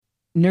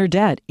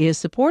Nerdette is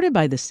supported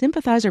by the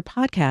Sympathizer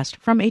podcast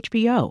from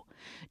HBO.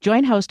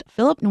 Join host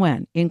Philip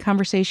Nguyen in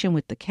conversation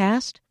with the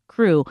cast,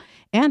 crew,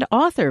 and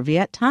author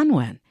Viet Thanh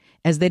Nguyen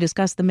as they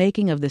discuss the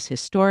making of this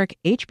historic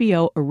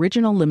HBO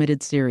original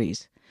limited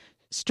series.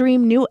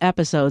 Stream new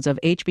episodes of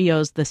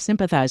HBO's The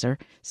Sympathizer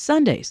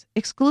Sundays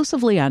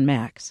exclusively on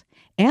Max,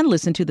 and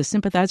listen to the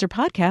Sympathizer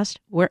podcast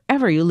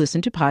wherever you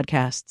listen to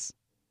podcasts.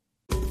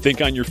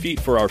 Think on your feet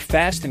for our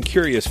Fast and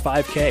Curious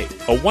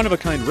 5K, a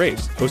one-of-a-kind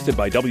race hosted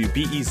by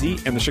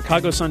WBEZ and the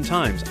Chicago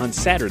Sun-Times on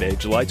Saturday,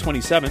 July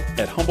 27th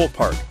at Humboldt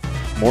Park.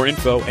 More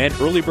info and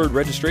early bird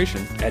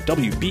registration at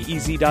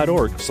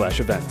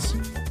wbez.org/events.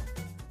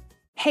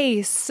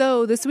 Hey,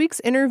 so this week's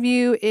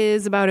interview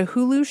is about a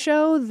Hulu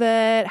show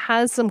that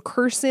has some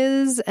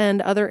curses and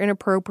other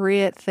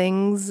inappropriate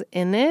things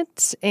in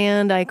it.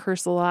 And I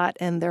curse a lot,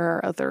 and there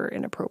are other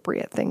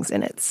inappropriate things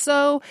in it.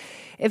 So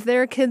if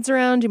there are kids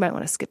around, you might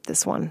want to skip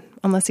this one,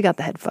 unless you got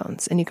the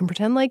headphones. And you can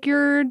pretend like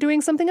you're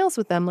doing something else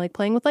with them, like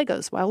playing with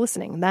Legos while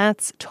listening.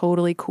 That's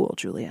totally cool,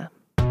 Julia.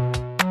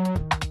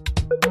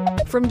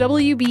 From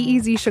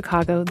WBEZ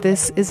Chicago,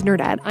 this is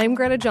Nerdette. I'm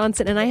Greta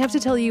Johnson, and I have to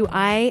tell you,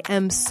 I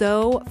am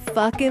so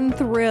fucking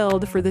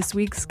thrilled for this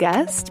week's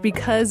guest,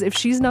 because if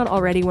she's not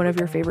already one of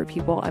your favorite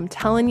people, I'm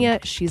telling you,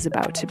 she's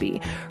about to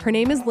be. Her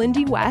name is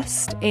Lindy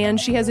West, and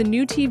she has a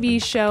new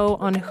TV show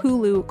on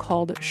Hulu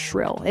called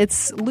Shrill.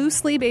 It's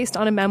loosely based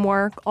on a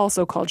memoir,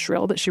 also called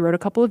Shrill, that she wrote a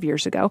couple of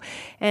years ago,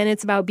 and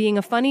it's about being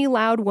a funny,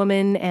 loud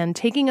woman and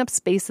taking up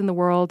space in the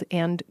world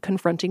and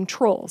confronting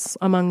trolls,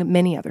 among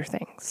many other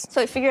things.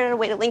 So I figured out a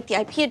way to link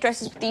the IP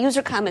addresses with the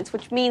user comments,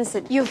 which means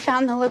that you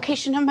found the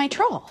location of my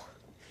troll.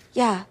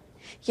 Yeah.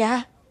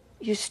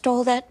 You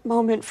stole that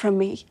moment from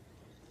me.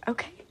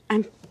 Okay,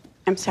 I'm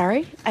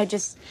sorry. I've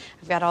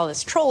got all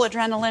this troll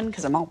adrenaline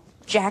because I'm all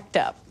jacked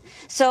up.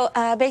 So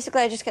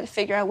basically, I just got to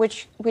figure out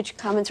which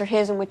comments are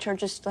his and which are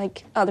just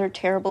like other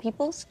terrible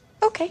people's.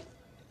 Okay.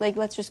 Like,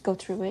 let's just go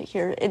through it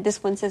here.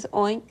 This one says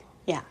oink.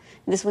 Yeah.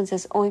 This one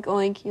says oink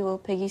oink, you little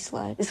piggy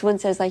slut. This one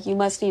says like you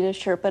must need a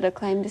Sherpa to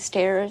climb the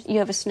stairs. You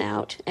have a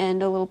snout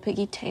and a little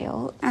piggy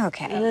tail.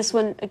 Okay. And this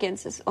one again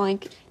says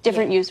oink.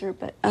 Different user,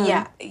 but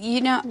yeah.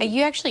 You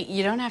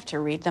don't have to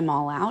read them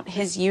all out.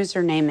 His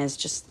username is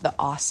just the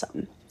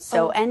awesome.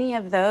 So any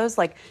of those,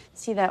 like,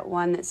 see that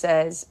one that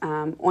says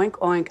oink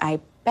oink. I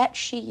bet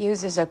she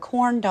uses a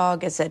corn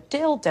dog as a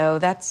dildo.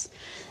 That's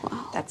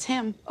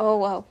him. Oh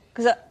wow.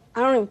 Because I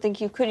don't even think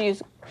you could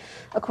use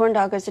a corn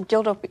dog as a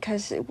dildo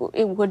because it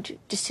would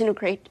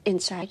disintegrate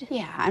inside.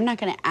 Yeah, I'm not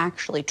going to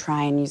actually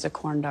try and use a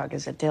corn dog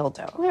as a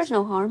dildo. Well, there's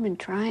no harm in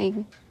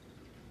trying.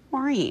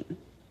 Maureen,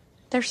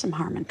 there's some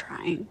harm in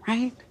trying,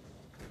 right?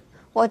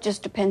 Well, it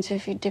just depends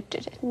if you dipped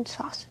it in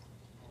sauce.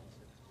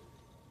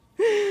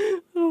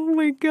 Oh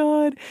my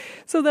God.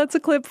 So that's a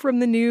clip from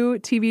the new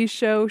TV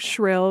show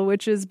Shrill,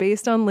 which is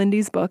based on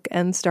Lindy's book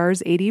and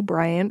stars Aidy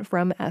Bryant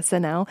from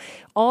SNL.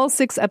 All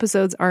 6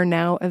 episodes are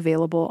now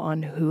available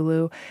on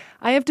Hulu.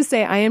 I have to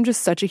say, I am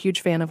just such a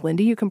huge fan of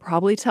Lindy. You can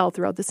probably tell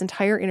throughout this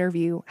entire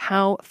interview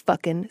how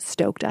fucking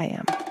stoked I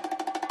am.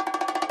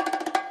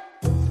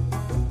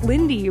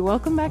 Lindy,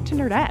 welcome back to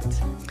Nerdette.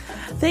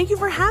 Thank you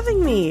for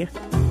having me.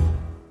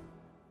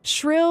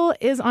 Shrill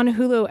is on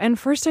Hulu, and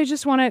first I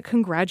just want to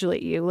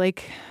congratulate you.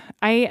 Like,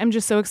 I am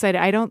just so excited.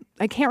 I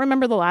can't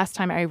remember the last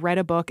time I read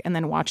a book and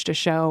then watched a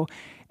show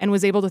and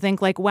was able to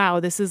think like, wow,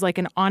 this is like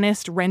an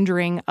honest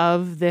rendering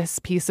of this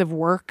piece of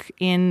work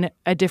in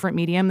a different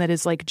medium that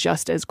is like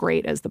just as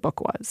great as the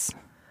book was.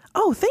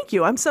 Oh, thank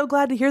you. I'm so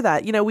glad to hear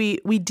that. You know, we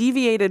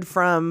deviated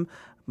from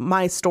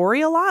my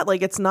story a lot.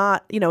 Like, it's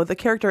not, the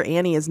character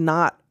Annie is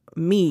not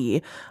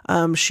me.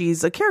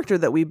 She's a character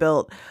that we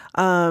built.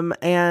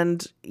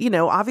 And,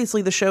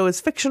 obviously the show is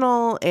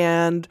fictional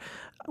and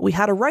we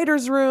had a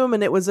writer's room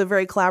and it was a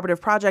very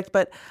collaborative project,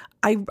 but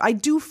I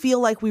do feel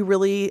like we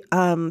really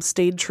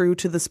stayed true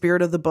to the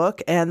spirit of the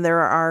book, and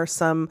there are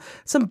some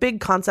big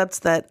concepts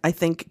that I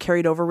think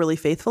carried over really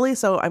faithfully.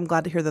 So I'm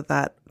glad to hear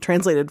that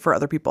translated for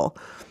other people.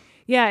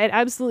 Yeah, it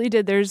absolutely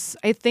did.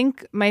 I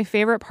think my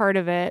favorite part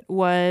of it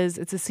was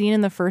it's a scene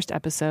in the first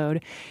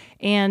episode,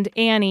 and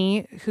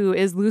Annie, who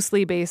is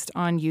loosely based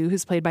on you,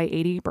 who's played by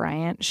Aidy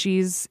Bryant,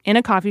 she's in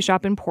a coffee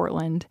shop in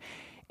Portland,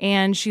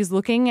 and she's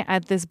looking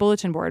at this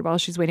bulletin board while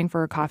she's waiting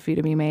for her coffee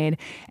to be made,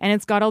 and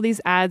it's got all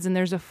these ads, and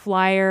there's a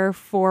flyer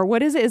for,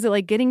 what is it? Is it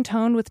like Getting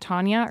Toned with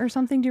Tanya or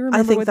something? Do you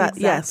remember? I think that,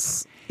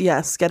 yes,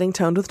 Getting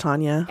Toned with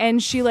Tanya.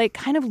 And she like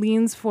kind of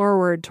leans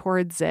forward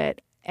towards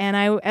it, and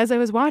as I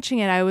was watching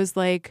it, I was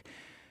like,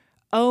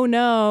 oh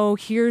no,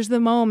 here's the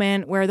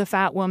moment where the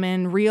fat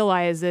woman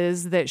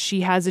realizes that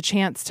she has a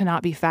chance to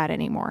not be fat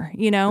anymore.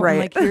 Right. And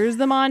like, here's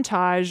the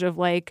montage of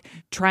like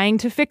trying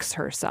to fix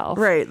herself.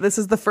 Right. This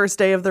is the first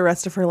day of the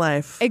rest of her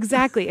life.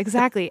 Exactly.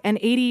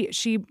 And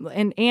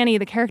Annie,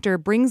 the character,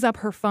 brings up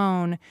her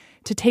phone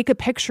to take a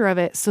picture of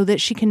it so that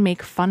she can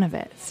make fun of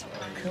it.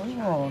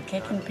 Cool.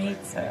 Cake and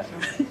pizza.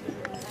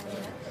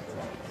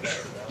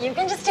 You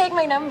can just take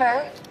my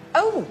number.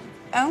 Oh,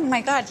 oh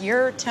my God,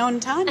 you're Tone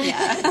Tanya.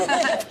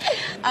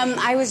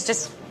 I was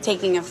just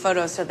taking a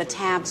photo so the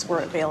tabs were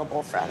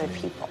available for other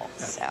people.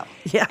 So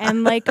Yeah.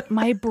 And like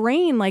my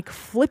brain like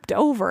flipped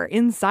over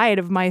inside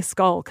of my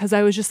skull because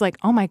I was just like,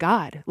 oh my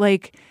God,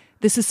 like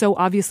this is so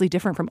obviously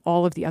different from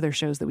all of the other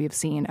shows that we have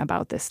seen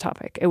about this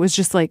topic. It was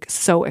just like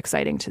so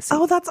exciting to see.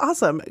 Oh, that's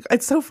awesome.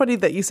 It's so funny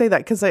that you say that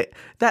because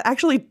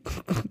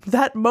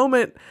that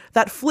moment,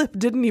 that flip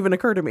didn't even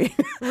occur to me.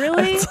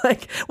 Really? It's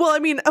like, well, I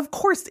mean, of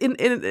course, in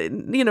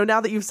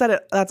now that you've said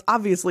it, that's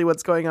obviously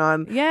what's going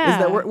on. Yeah. Is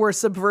that we're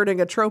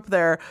subverting a trope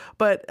there.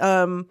 But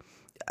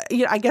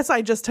I guess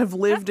I just have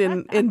lived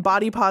in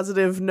body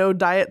positive, no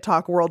diet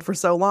talk world for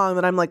so long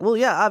that I'm like, well,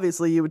 yeah,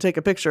 obviously you would take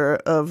a picture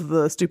of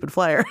the stupid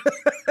flyer.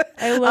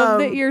 I love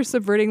that you're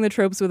subverting the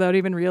tropes without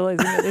even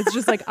realizing it. It's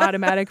just like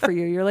automatic for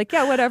you. You're like,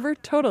 yeah, whatever,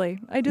 totally.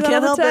 I do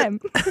that all the time.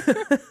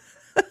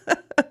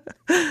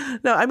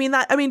 No,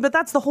 but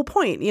that's the whole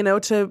point,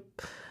 the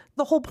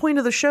whole point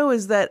of the show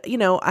is that,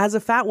 as a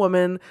fat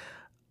woman,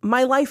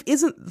 my life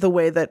isn't the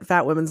way that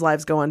fat women's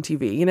lives go on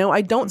TV.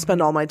 I don't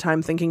spend all my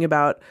time thinking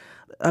about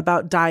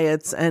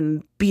diets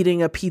and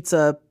beating a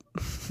pizza.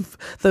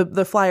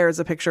 The flyer is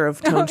a picture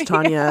of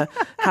Tanya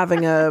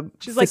having a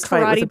she's like fist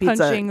fight with karate a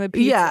pizza. punching the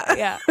pizza.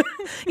 Yeah.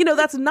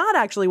 That's not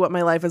actually what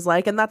my life is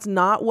like, and that's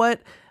not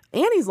what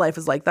Annie's life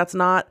is like. That's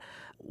not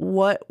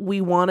what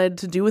we wanted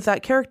to do with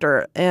that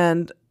character,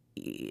 and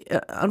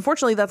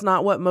unfortunately, that's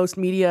not what most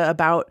media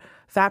about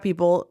fat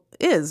people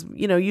is.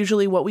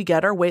 Usually what we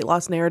get are weight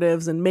loss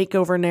narratives and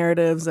makeover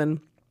narratives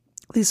and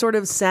these sort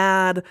of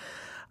sad,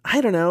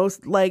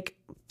 like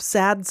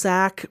sad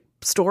sack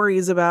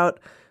stories about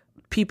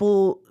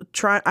people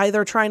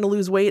either trying to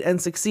lose weight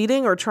and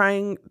succeeding or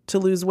trying to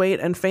lose weight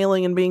and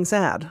failing and being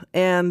sad.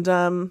 And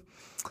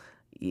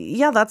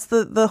that's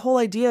the whole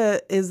idea,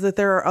 is that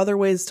there are other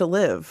ways to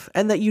live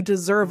and that you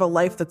deserve a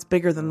life that's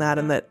bigger than that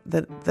and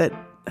that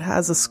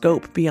has a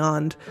scope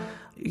beyond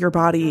your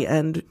body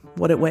and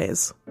what it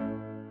weighs.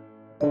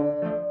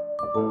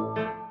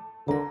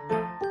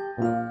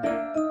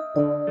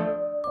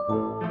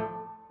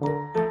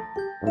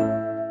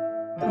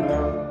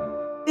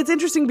 It's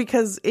interesting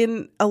because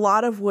in a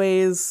lot of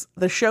ways,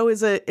 the show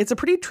it's a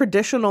pretty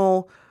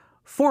traditional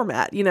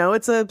format.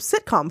 It's a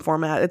sitcom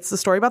format. It's a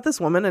story about this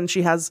woman, and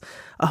she has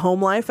a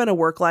home life and a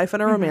work life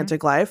and a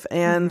romantic life.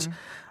 And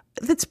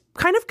it's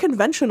kind of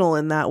conventional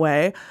in that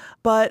way,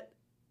 but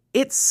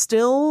it's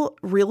still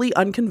really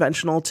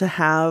unconventional to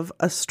have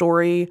a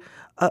story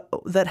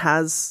that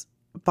has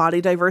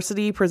body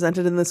diversity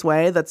presented in this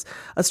way. That's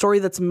a story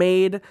that's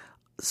made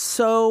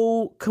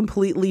so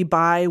completely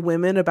by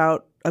women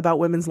about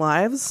women's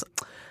lives,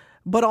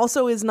 but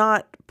also is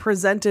not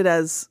presented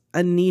as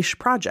a niche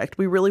project.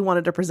 We really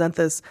wanted to present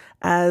this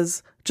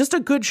as just a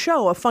good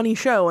show, a funny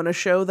show, and a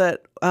show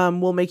that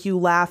will make you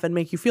laugh and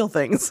make you feel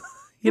things,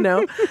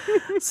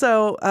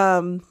 So,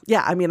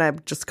 I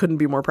just couldn't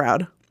be more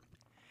proud.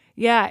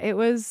 Yeah, it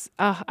was,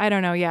 I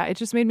don't know. Yeah, it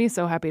just made me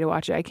so happy to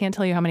watch it. I can't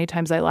tell you how many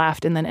times I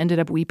laughed and then ended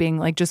up weeping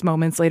like just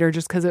moments later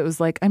just because it was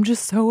like, I'm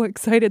just so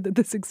excited that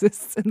this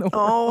exists in the world.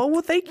 Oh,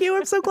 well, thank you.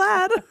 I'm so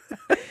glad.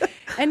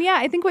 And yeah,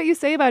 I think what you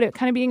say about it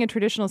kind of being a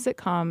traditional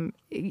sitcom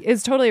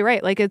is totally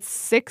right. Like it's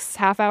 6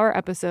 half-hour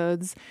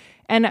episodes.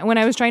 And when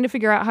I was trying to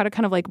figure out how to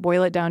kind of like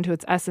boil it down to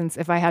its essence,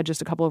 if I had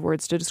just a couple of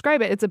words to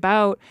describe it, it's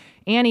about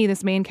Annie,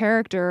 this main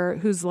character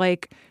who's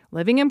like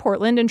living in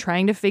Portland and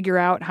trying to figure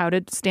out how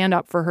to stand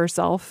up for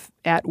herself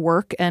at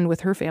work and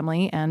with her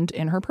family and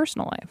in her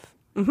personal life.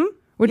 Mm-hmm.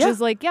 Which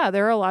is like,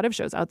 there are a lot of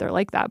shows out there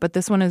like that, but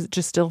this one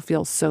just still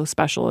feels so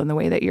special in the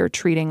way that you're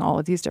treating all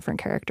of these different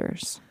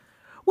characters.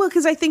 Well,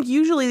 because I think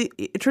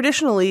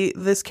traditionally,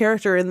 this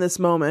character in this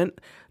moment,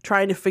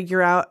 trying to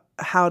figure out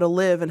how to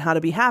live and how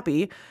to be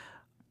happy,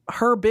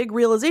 her big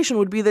realization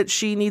would be that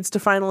she needs to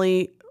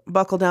finally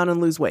buckle down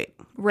and lose weight.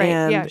 Right.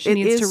 And she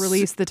needs to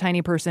release the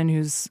tiny person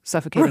who's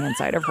suffocating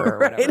inside of her. Or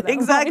whatever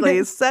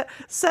exactly.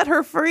 Set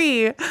her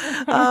free.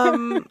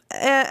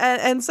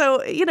 And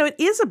so, it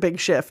is a big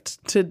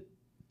shift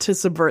to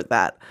subvert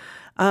that.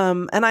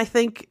 And I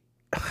think,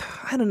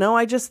 I don't know,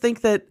 I just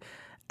think that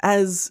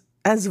as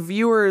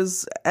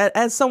viewers,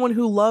 as someone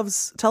who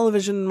loves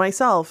television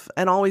myself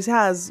and always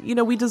has,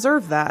 we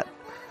deserve that.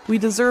 We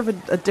deserve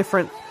a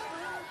different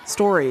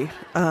story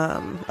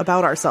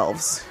about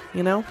ourselves,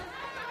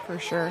 For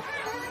sure.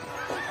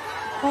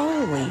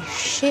 Holy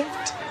shit.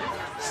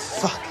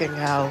 Fucking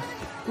hell.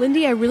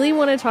 Lindy, I really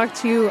want to talk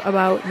to you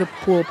about the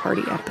pool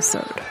party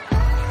episode.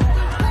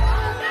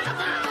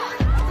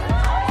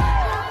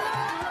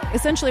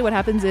 Essentially what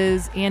happens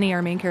is Annie,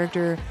 our main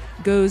character,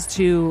 goes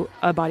to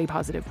a body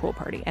positive pool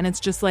party. And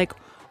it's just like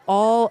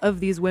all of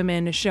these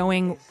women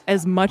showing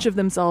as much of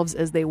themselves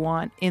as they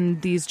want in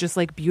these just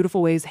like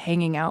beautiful ways,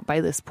 hanging out by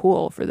this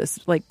pool for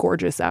this like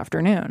gorgeous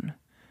afternoon.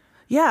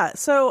 Yeah.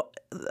 So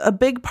a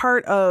big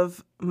part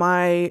of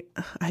I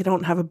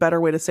don't have a better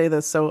way to say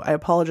this, so I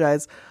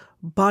apologize,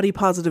 body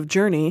positive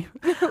journey.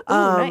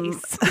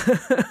 Nice.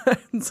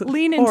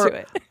 Lean into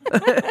it.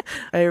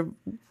 I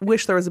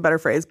wish there was a better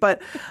phrase,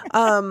 but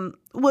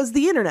was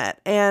the internet,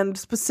 and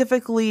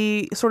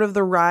specifically sort of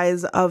the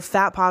rise of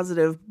fat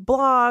positive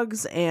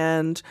blogs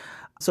and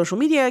social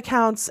media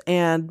accounts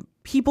and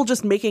people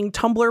just making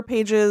Tumblr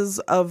pages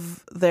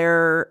of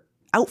their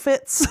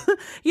outfits,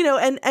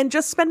 and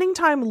just spending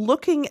time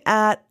looking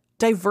at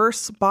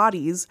diverse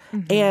bodies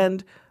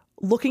and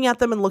looking at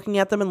them and looking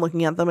at them and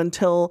looking at them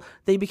until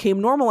they became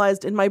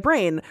normalized in my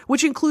brain,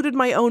 which included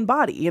my own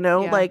body,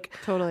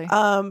 totally.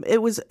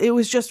 It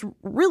was just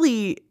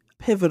really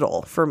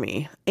pivotal for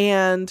me.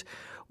 And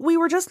we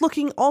were just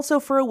looking also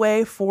for a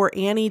way for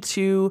Annie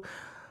to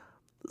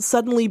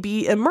suddenly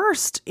be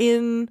immersed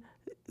in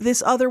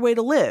this other way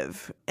to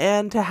live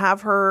and to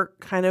have her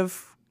kind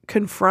of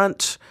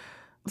confront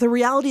the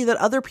reality that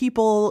other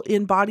people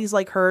in bodies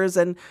like hers,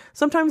 and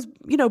sometimes,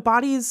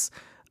 bodies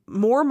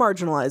more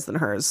marginalized than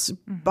hers,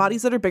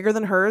 bodies that are bigger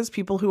than hers,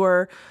 people who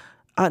are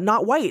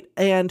not white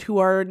and who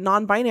are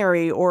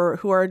non-binary or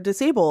who are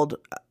disabled,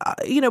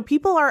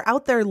 people are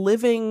out there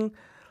living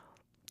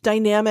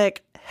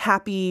dynamic,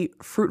 happy,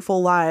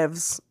 fruitful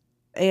lives.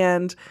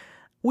 And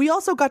we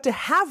also got to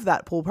have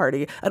that pool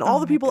party, and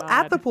all the people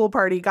at the pool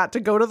party got to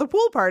go to the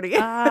pool party. It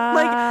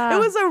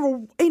was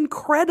an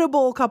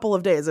incredible couple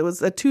of days. It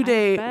was a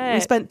 2-day, we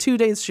spent 2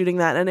 days shooting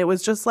that. And it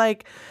was just I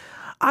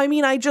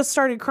just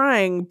started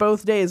crying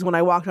both days when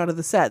I walked onto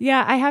the set.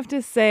 Yeah, I have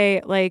to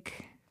say,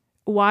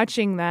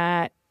 watching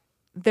that,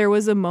 there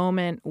was a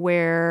moment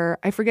where,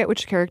 I forget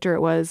which character it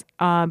was,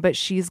 but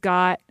she's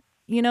got,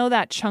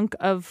 that chunk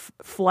of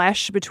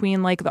flesh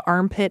between the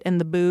armpit and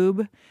the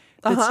boob.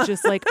 That's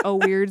just a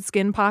weird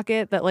skin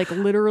pocket that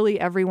literally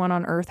everyone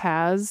on Earth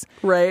has.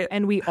 Right.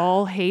 And we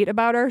all hate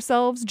about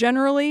ourselves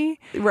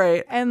generally.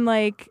 Right. And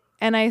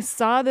and I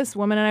saw this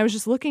woman and I was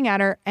just looking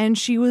at her and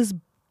she was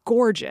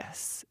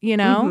gorgeous,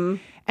 And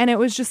it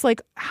was just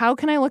how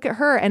can I look at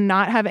her and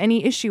not have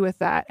any issue with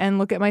that, and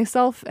look at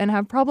myself and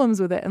have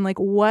problems with it? And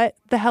what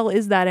the hell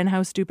is that, and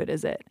how stupid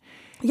is it?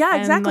 Yeah,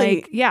 and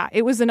exactly.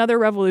 It was another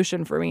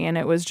revolution for me. And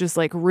it was just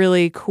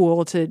really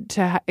cool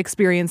to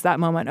experience that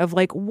moment of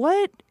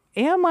what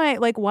am I,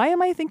 why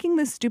am I thinking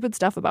this stupid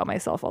stuff about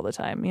myself all the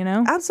time,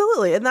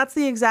 Absolutely. And that's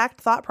the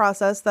exact thought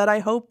process that I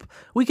hope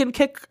we can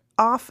kick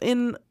off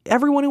in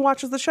everyone who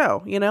watches the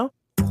show,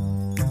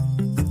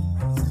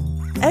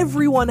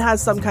 Everyone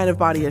has some kind of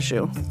body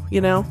issue,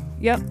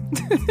 Yep.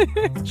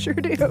 Sure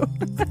do.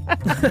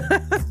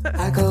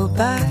 I go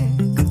back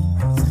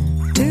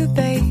to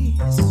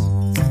base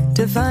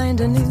to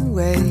find a new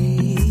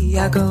way.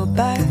 I go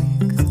back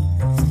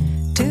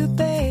to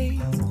base.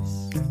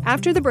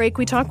 After the break,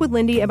 we talk with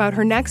Lindy about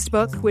her next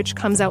book, which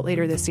comes out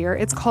later this year.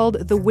 It's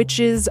called The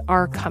Witches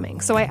Are Coming.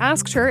 So I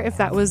asked her if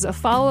that was a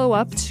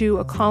follow-up to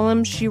a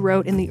column she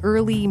wrote in the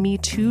early Me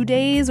Too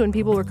days when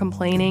people were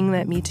complaining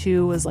that Me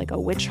Too was a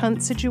witch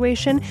hunt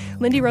situation.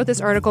 Lindy wrote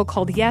this article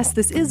called Yes,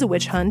 This Is a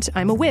Witch Hunt.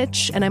 I'm a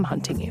witch and I'm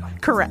hunting you.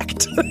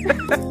 Correct.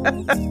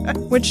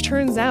 Which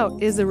turns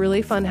out is a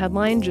really fun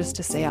headline just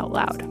to say out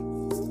loud.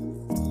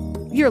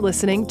 You're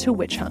listening to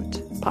Witch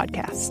Hunt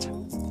Podcast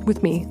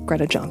with me,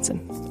 Greta Johnson,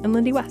 and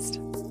Lindy West.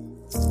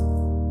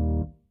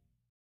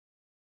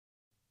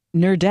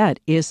 Nerdette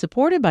is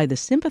supported by the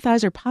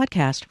Sympathizer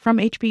podcast from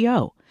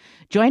HBO.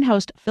 Join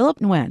host Philip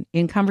Nguyen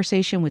in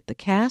conversation with the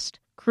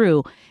cast,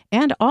 crew,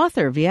 and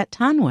author Viet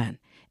Thanh Nguyen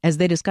as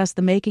they discuss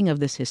the making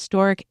of this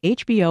historic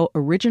HBO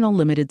original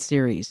limited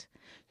series.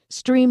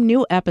 Stream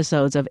new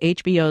episodes of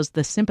HBO's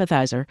The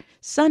Sympathizer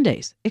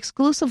Sundays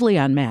exclusively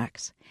on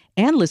Max,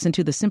 and listen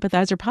to the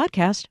Sympathizer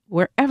podcast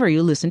wherever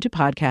you listen to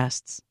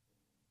podcasts.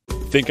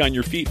 Think on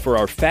your feet for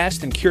our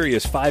Fast and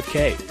Curious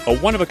 5K, a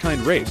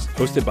one-of-a-kind race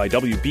hosted by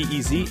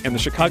WBEZ and the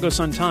Chicago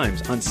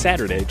Sun-Times on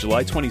Saturday,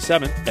 July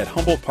 27th at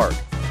Humboldt Park.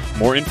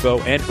 More info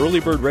and early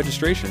bird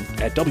registration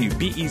at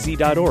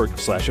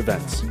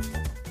wbez.org/events.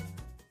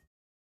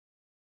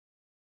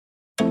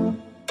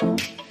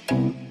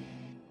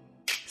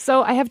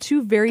 So I have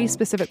two very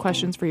specific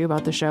questions for you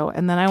about the show,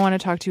 and then I want to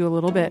talk to you a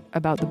little bit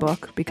about the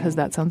book because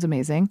that sounds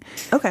amazing.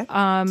 Okay.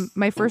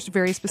 My first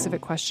very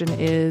specific question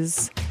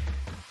is,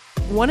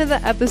 one of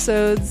the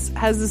episodes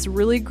has this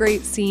really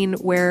great scene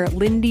where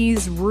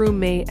Lindy's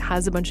roommate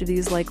has a bunch of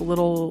these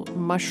little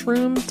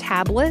mushroom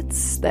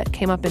tablets that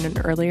came up in an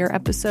earlier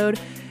episode,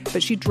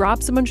 but she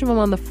drops a bunch of them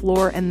on the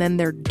floor and then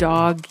their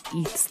dog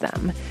eats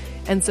them.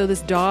 And so this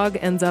dog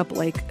ends up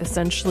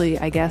essentially,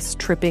 I guess,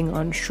 tripping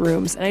on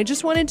shrooms. And I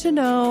just wanted to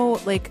know,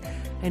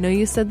 I know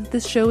you said that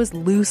this show is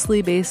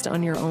loosely based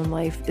on your own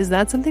life. Is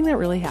that something that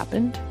really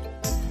happened?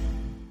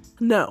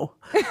 No.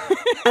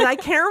 And I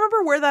can't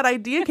remember where that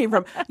idea came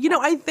from.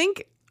 I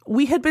think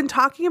we had been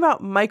talking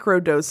about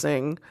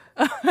microdosing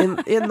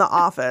in the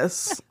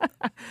office.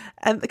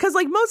 And because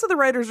most of the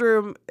writer's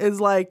room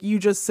is you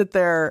just sit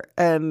there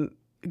and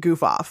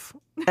goof off.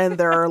 And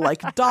there are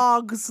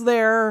dogs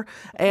there.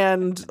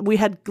 And we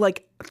had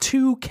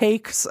 2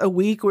 cakes a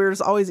week. We were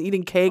just always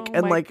eating cake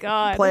and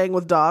playing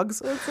with dogs.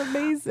 That's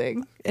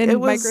amazing. And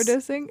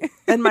microdosing.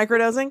 And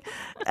microdosing.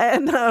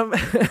 And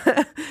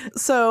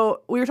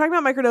so we were talking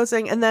about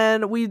microdosing, and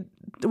then we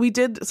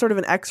did sort of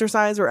an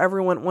exercise where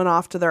everyone went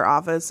off to their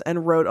office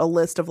and wrote a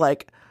list of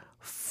like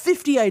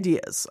 50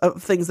 ideas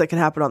of things that could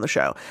happen on the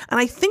show. And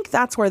I think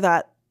that's where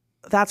that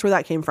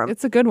came from.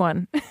 It's a good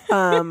one.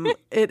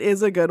 It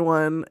is a good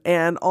one.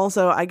 And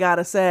also, I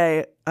gotta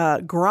say,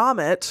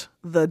 Gromit,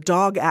 the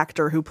dog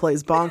actor who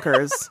plays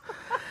Bonkers,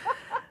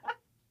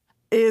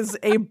 is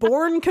a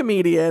born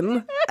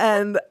comedian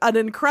and an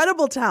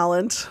incredible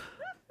talent.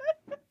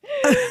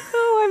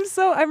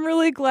 I'm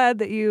really glad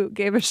that you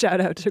gave a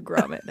shout out to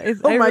Gromit. I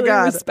my really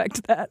God.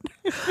 respect that.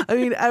 I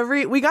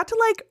mean, we got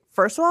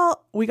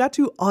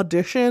to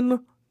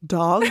audition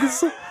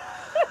dogs,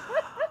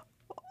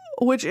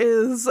 which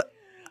is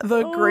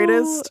the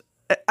greatest.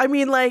 I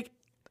mean, like,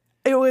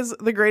 it was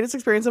the greatest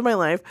experience of my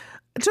life,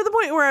 to the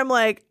point where I'm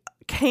like,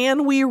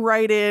 can we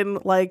write in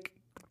like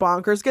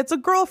Bonkers Gets a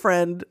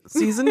Girlfriend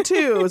season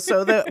 2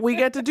 so that we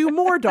get to do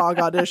more dog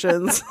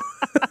auditions?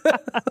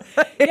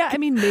 Yeah, I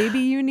mean, maybe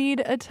you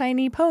need a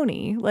tiny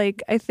pony.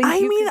 Like, I think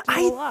could do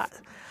a lot.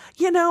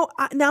 You know,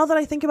 now that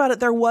I think about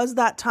it, there was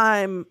that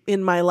time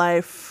in my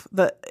life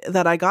that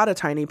I got a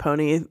tiny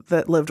pony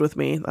that lived with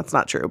me. That's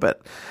not true,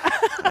 but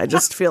I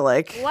just feel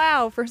like...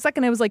 Wow, for a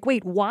second I was like,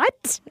 wait,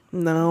 what?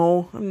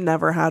 No, I've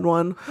never had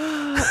one.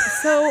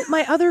 So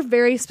my other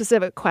very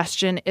specific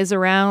question is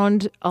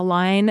around a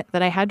line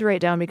that I had to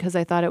write down because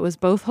I thought it was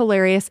both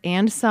hilarious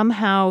and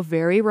somehow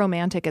very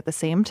romantic at the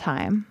same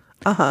time.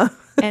 Uh-huh.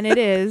 And it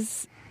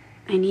is...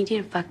 I need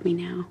you to fuck me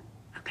now,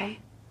 okay?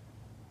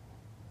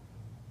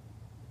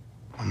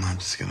 I'm not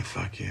just gonna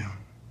fuck you.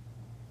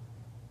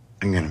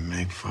 I'm gonna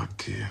make fuck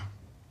to you.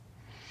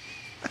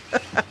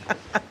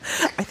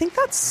 I think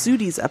that's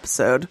Sudi's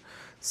episode.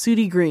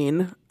 Sudi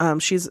Green.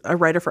 She's a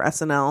writer for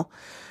SNL.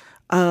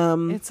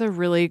 It's a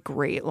really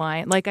great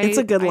line. Like, it's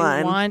a good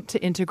line. I want to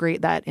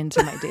integrate that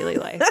into my daily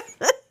life.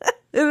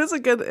 It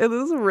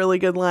is a really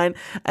good line.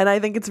 And I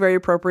think it's very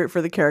appropriate for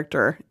the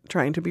character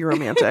trying to be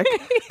romantic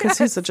because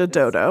he's such a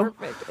dodo.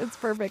 It's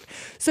perfect.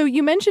 So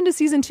you mentioned a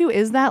season 2.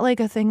 Is that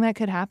like a thing that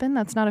could happen?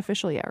 That's not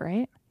official yet,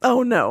 right?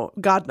 Oh, no.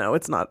 God, no,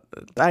 it's not.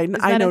 I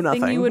know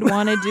nothing. Thing you would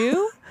want to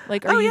do?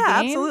 Like, are you game?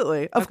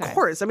 Absolutely. Of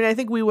course. I mean, I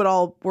think we're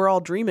all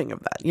dreaming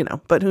of that, you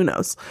know, but who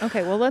knows?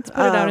 Okay, well, let's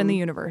put it out in the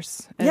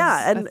universe.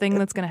 As a thing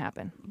that's going to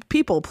happen.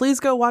 People, please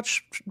go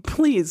watch,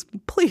 please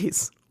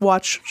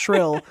watch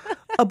Shrill,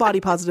 a body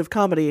positive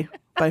comedy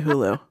by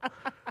Hulu.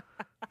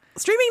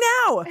 Streaming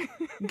now.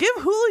 Give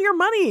Hulu your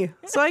money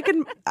so I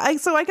can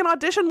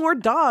audition more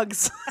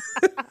dogs.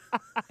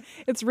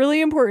 It's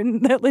really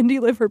important that Lindy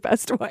live her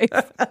best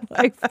life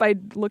by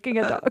looking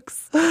at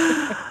dogs.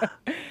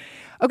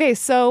 Okay,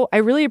 so I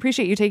really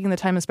appreciate you taking the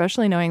time,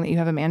 especially knowing that you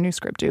have a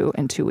manuscript due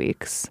in 2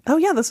 weeks. Oh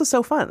yeah, this was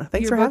so fun.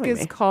 Thanks for having me. Your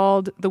book is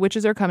called The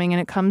Witches Are Coming, and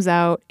it comes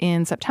out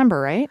in September,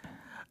 right?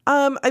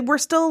 We're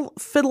still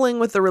fiddling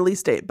with the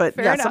release date, but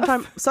Fair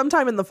enough.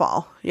 sometime in the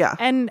fall. Yeah.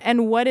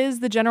 And what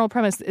is the general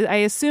premise? I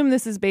assume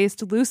this is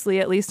based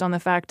loosely, at least, on the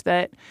fact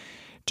that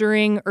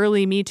during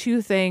early Me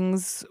Too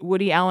things,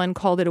 Woody Allen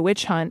called it a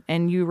witch hunt,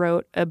 and you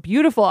wrote a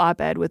beautiful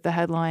op-ed with the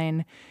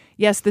headline,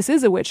 "Yes, this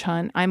is a witch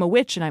hunt. I'm a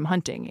witch and I'm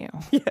hunting you."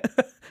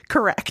 Yeah,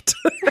 correct.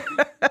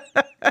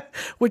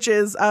 Which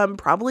is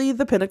probably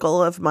the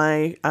pinnacle of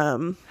my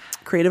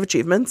creative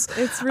achievements.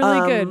 It's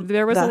really good.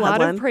 There was a lot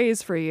headline. of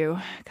praise for you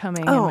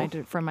coming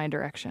from my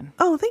direction.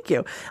 Oh, thank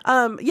you.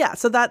 Yeah,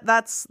 so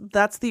that's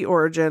the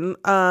origin.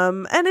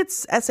 And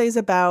it's essays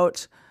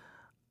about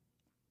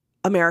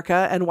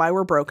America and why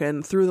we're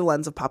broken through the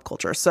lens of pop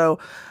culture. So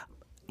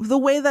the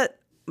way that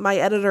my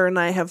editor and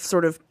I have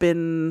sort of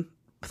been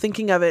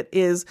thinking of it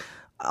is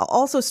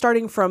also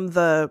starting from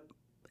the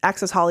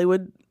Access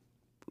Hollywood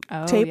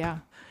tape. Yeah.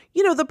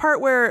 You know, the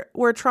part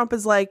where Trump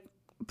is like,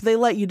 they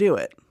let you do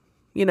it.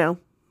 You know,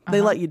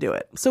 they let you do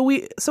it.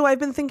 So I've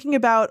been thinking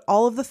about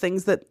all of the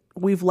things that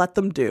we've let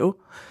them do,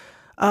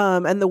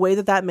 and the way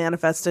that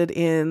manifested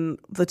in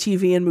the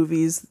TV and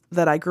movies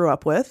that I grew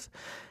up with.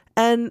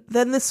 And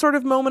then this sort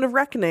of moment of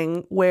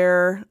reckoning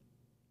where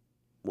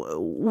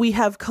we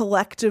have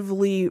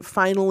collectively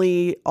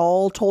finally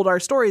all told our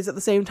stories at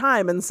the same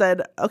time and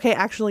said, okay,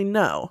 actually,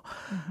 no.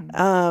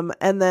 Mm-hmm.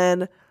 And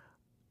then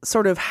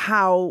sort of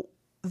how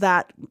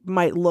that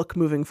might look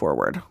moving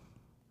forward.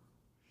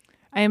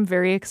 I am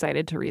very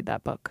excited to read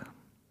that book.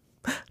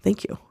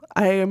 Thank you.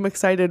 I am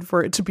excited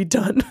for it to be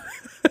done.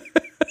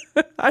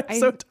 I'm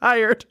so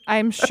tired.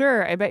 I'm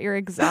sure. I bet you're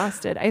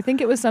exhausted. I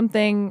think it was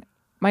something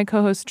my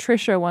co-host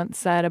Trisha once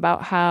said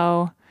about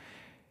how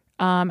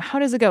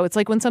does it go? It's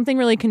like when something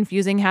really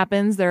confusing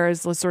happens, there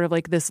is sort of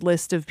like this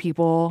list of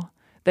people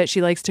that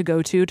she likes to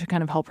go to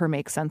kind of help her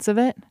make sense of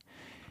it.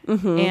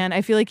 Mm-hmm. And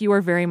I feel like you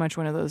are very much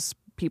one of those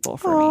people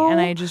for me.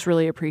 And I just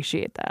really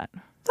appreciate that.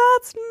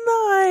 That's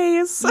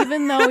nice.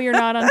 Even though you're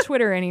not on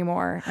Twitter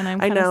anymore. And I'm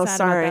kind of sad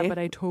sorry. about that, but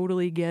I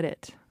totally get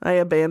it. I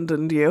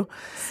abandoned you.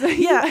 So,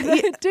 yeah,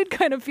 it did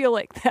kind of feel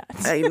like that.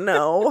 I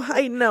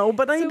know,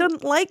 but I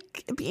didn't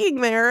like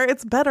being there.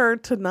 It's better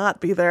to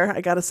not be there,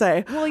 I gotta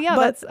say. Well, yeah,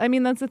 but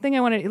that's the thing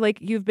I wanted. Like,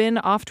 you've been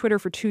off Twitter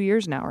for 2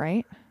 years now,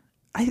 right?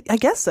 I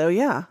guess so,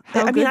 yeah.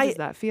 How good does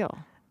that feel?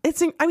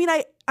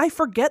 I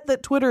forget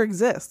that Twitter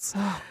exists.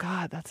 Oh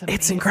God, that's amazing.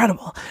 It's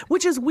incredible,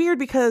 which is weird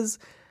because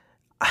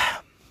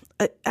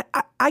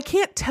I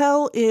can't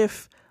tell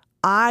if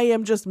I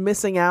am just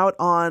missing out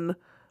on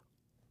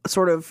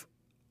sort of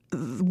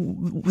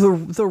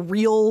the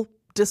real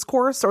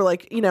discourse, or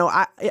like,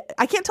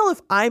 I can't tell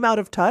if I'm out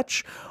of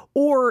touch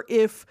or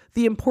if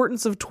the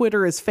importance of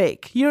Twitter is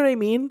fake. You know what I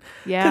mean?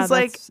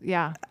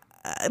 Yeah.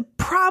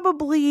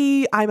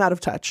 Probably I'm out of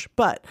touch,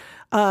 but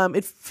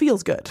it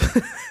feels good.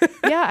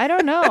 Yeah, I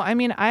don't know. I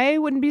mean, I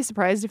wouldn't be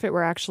surprised if it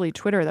were actually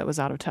Twitter that was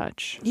out of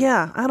touch.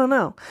 Yeah, I don't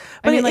know.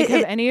 But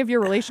have any of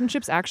your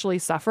relationships actually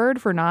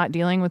suffered for not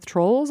dealing with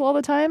trolls all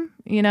the time?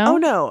 Oh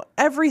no,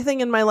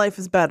 everything in my life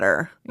is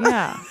better.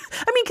 Yeah.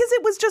 Because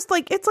it was just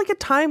like, it's like a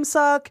time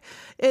suck.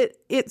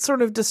 It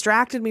sort of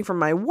distracted me from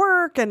my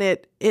work, and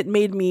it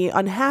made me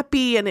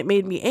unhappy, and it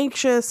made me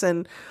anxious,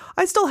 and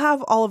I still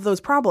have all of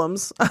those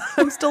problems.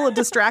 I'm still a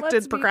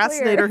distracted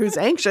procrastinator who's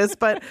anxious,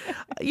 but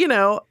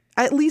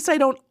at least I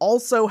don't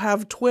also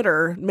have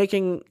Twitter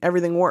making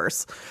everything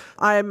worse.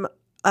 I'm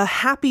a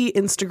happy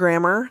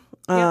Instagrammer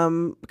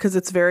because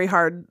it's very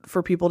hard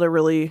for people to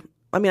really,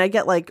 I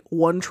get like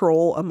one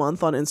troll a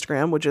month on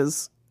Instagram, which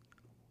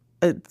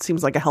it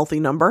seems like a healthy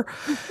number.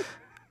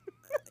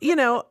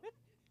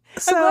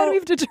 So, I'm glad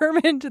we've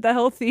determined the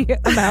healthy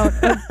amount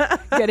of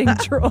getting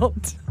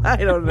trolled. I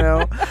don't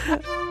know.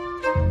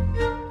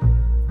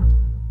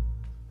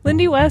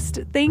 Lindy West,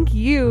 thank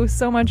you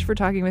so much for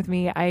talking with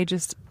me. I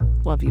just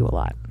love you a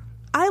lot.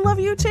 I love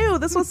you too.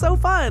 This was so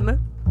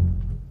fun.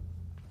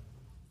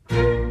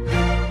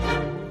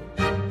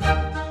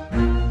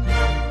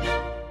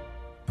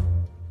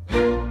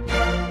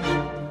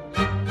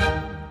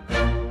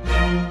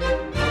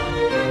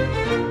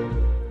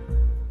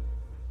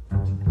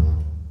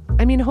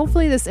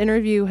 Hopefully this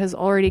interview has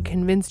already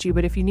convinced you,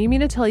 but if you need me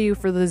to tell you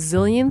for the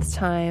zillionth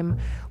time,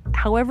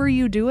 however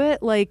you do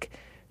it,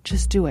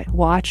 just do it.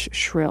 Watch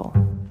Shrill.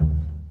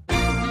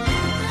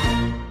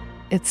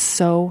 It's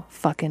so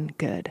fucking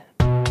good.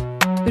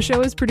 The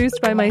show is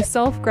produced by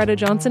myself, Greta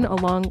Johnson,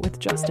 along with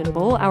Justin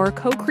Bull. Our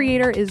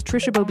co-creator is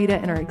Trisha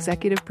Bobita, and our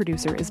executive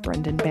producer is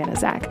Brendan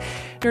Banaszak.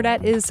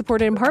 Nerdette is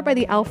supported in part by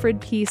the Alfred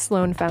P.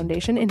 Sloan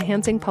Foundation,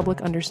 enhancing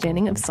public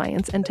understanding of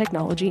science and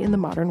technology in the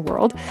modern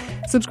world.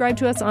 Subscribe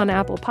to us on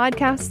Apple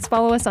Podcasts,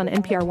 follow us on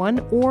NPR One,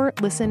 or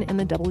listen in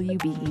the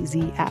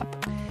WBEZ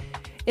app.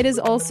 It is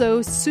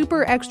also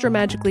super extra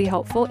magically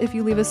helpful if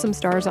you leave us some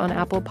stars on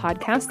Apple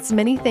Podcasts.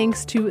 Many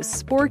thanks to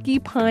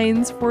Sporky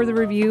Pines for the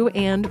review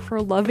and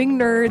for loving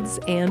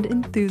nerds and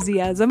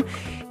enthusiasm.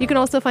 You can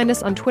also find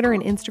us on Twitter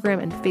and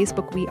Instagram and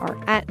Facebook. We are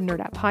at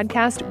Nerdette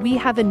Podcast. We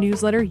have a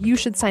newsletter. You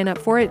should sign up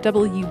for it,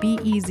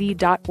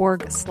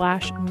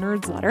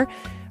 wbez.org/nerdsletter.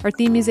 Our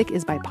theme music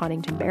is by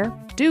Poddington Bear.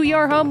 Do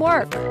your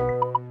homework.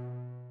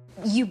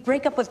 You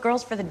break up with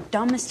girls for the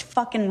dumbest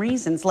fucking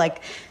reasons.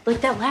 Like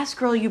that last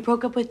girl you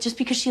broke up with just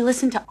because she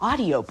listened to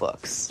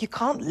audiobooks. You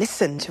can't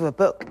listen to a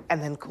book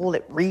and then call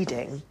it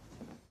reading.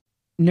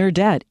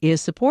 Nerdette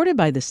is supported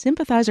by the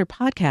Sympathizer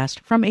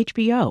podcast from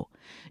HBO.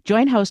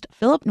 Join host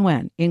Philip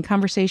Nguyen in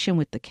conversation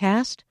with the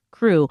cast,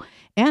 crew,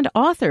 and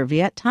author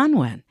Viet Thanh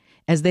Nguyen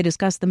as they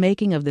discuss the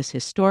making of this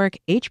historic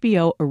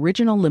HBO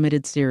original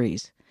limited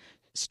series.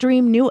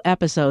 Stream new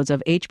episodes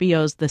of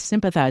HBO's The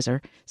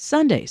Sympathizer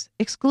Sundays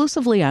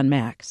exclusively on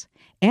Max,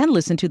 and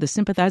listen to the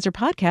Sympathizer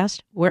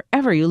podcast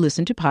wherever you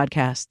listen to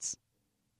podcasts.